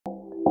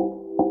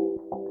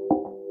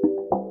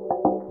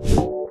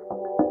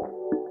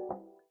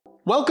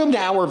Welcome to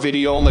our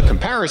video on the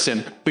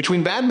comparison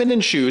between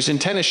badminton shoes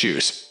and tennis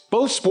shoes.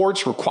 Both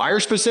sports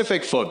require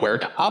specific footwear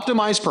to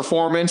optimize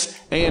performance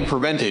and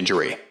prevent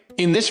injury.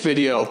 In this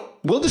video,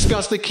 we'll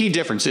discuss the key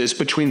differences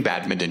between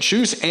badminton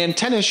shoes and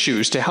tennis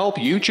shoes to help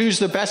you choose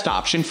the best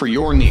option for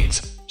your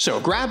needs. So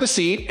grab a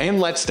seat and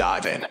let's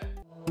dive in.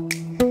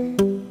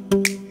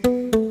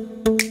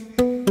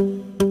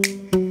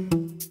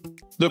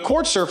 The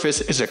court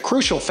surface is a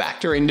crucial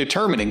factor in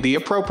determining the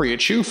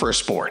appropriate shoe for a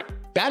sport.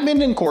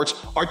 Badminton courts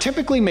are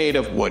typically made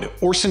of wood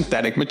or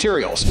synthetic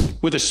materials,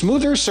 with a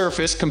smoother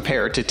surface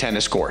compared to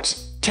tennis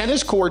courts.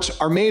 Tennis courts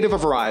are made of a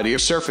variety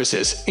of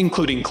surfaces,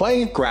 including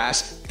clay,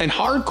 grass, and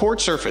hard court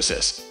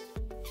surfaces.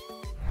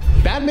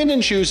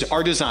 Badminton shoes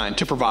are designed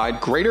to provide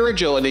greater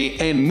agility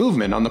and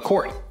movement on the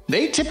court.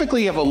 They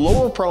typically have a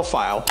lower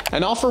profile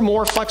and offer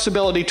more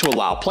flexibility to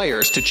allow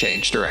players to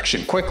change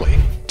direction quickly.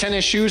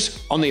 Tennis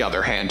shoes, on the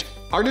other hand,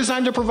 are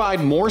designed to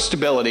provide more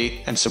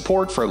stability and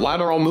support for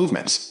lateral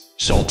movements.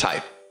 Sole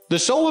type. The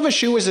sole of a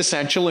shoe is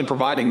essential in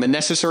providing the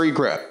necessary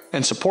grip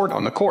and support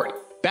on the court.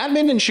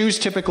 Badminton shoes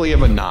typically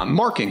have a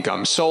non-marking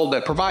gum sole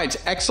that provides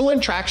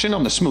excellent traction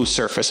on the smooth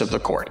surface of the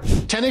court.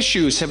 Tennis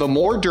shoes have a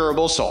more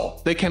durable sole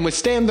that can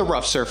withstand the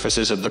rough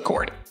surfaces of the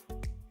court.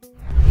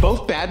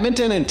 Both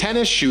badminton and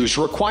tennis shoes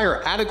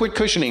require adequate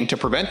cushioning to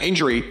prevent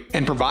injury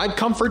and provide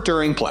comfort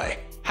during play.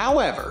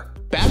 However,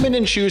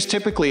 badminton shoes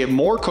typically have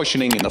more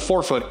cushioning in the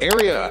forefoot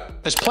area,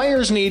 as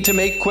players need to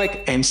make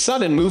quick and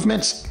sudden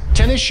movements.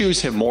 Tennis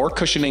shoes have more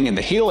cushioning in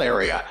the heel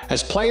area,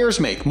 as players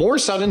make more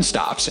sudden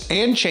stops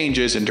and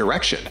changes in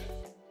direction.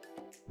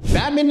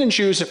 Badminton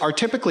shoes are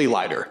typically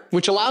lighter,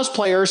 which allows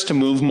players to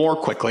move more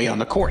quickly on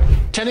the court.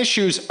 Tennis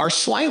shoes are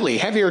slightly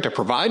heavier to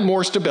provide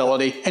more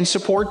stability and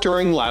support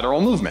during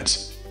lateral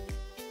movements.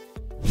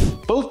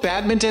 Both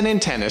badminton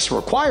and tennis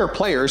require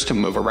players to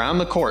move around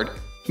the court,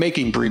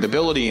 making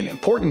breathability an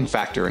important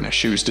factor in a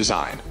shoe's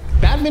design.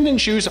 Badminton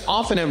shoes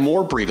often have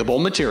more breathable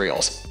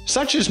materials,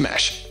 such as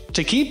mesh,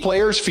 to keep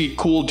players' feet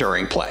cool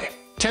during play.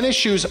 Tennis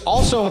shoes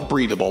also have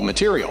breathable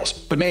materials,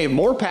 but may have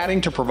more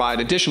padding to provide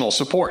additional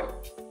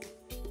support.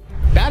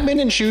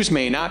 Badminton shoes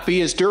may not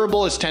be as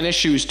durable as tennis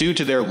shoes due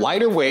to their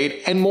lighter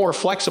weight and more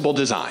flexible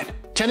design.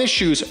 Tennis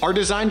shoes are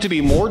designed to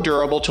be more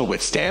durable to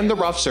withstand the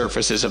rough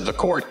surfaces of the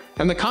court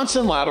and the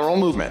constant lateral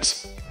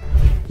movements.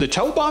 The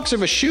toe box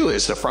of a shoe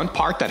is the front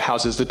part that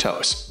houses the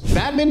toes.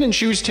 Badminton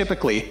shoes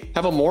typically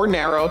have a more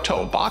narrow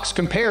toe box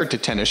compared to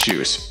tennis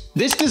shoes.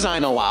 This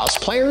design allows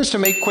players to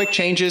make quick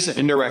changes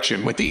in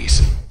direction with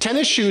ease.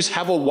 Tennis shoes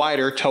have a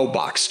wider toe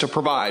box to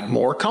provide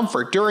more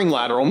comfort during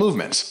lateral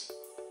movements.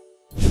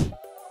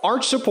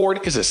 Arch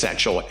support is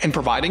essential in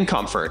providing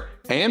comfort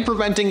and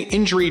preventing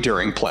injury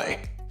during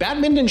play.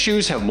 Badminton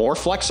shoes have more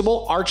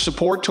flexible arch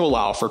support to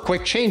allow for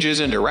quick changes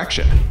in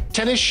direction.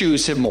 Tennis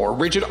shoes have more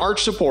rigid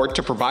arch support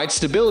to provide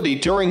stability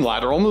during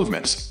lateral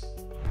movements.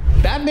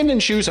 Badminton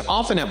shoes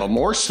often have a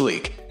more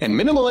sleek and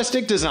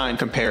minimalistic design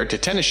compared to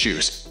tennis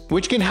shoes,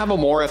 which can have a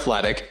more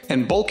athletic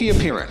and bulky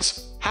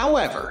appearance.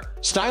 However,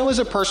 style is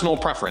a personal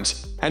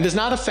preference and does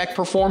not affect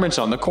performance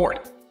on the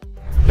court.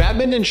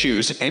 Badminton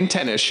shoes and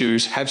tennis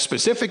shoes have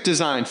specific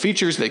design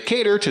features that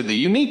cater to the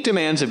unique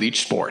demands of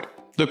each sport.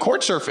 The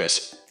court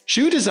surface,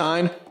 shoe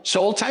design,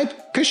 sole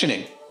type,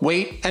 cushioning,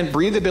 weight, and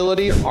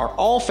breathability are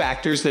all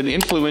factors that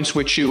influence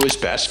which shoe is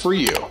best for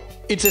you.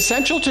 It's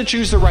essential to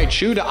choose the right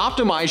shoe to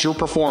optimize your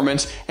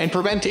performance and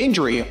prevent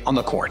injury on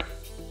the court.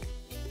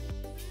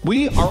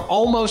 We are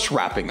almost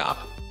wrapping up.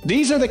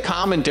 These are the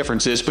common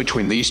differences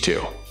between these two.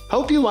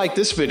 Hope you like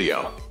this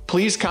video.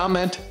 Please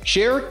comment,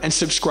 share, and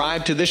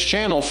subscribe to this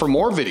channel for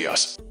more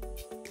videos.